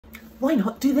why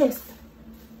not do this?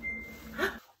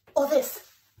 Or this?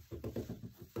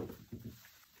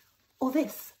 Or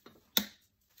this?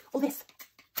 Or this?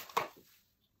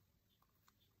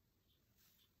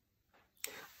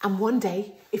 And one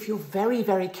day, if you're very,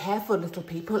 very careful, little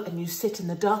people, and you sit in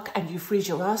the dark and you freeze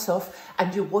your ass off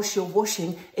and you wash your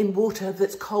washing in water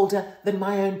that's colder than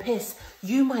my own piss,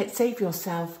 you might save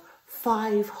yourself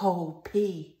 5 whole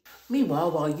p.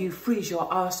 Meanwhile, while you freeze your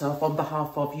ass off on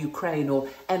behalf of Ukraine or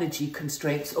energy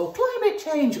constraints or climate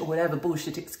change or whatever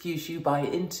bullshit excuse you buy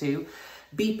into,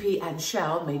 BP and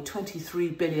Shell made 23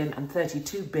 billion and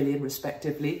 32 billion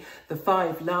respectively. The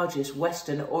 5 largest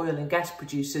Western oil and gas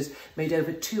producers made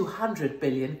over 200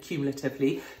 billion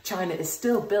cumulatively. China is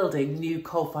still building new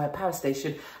coal-fired power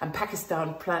station, and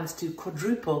Pakistan plans to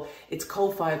quadruple its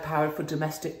coal-fired power for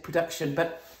domestic production.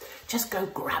 But just go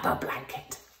grab a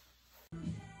blanket.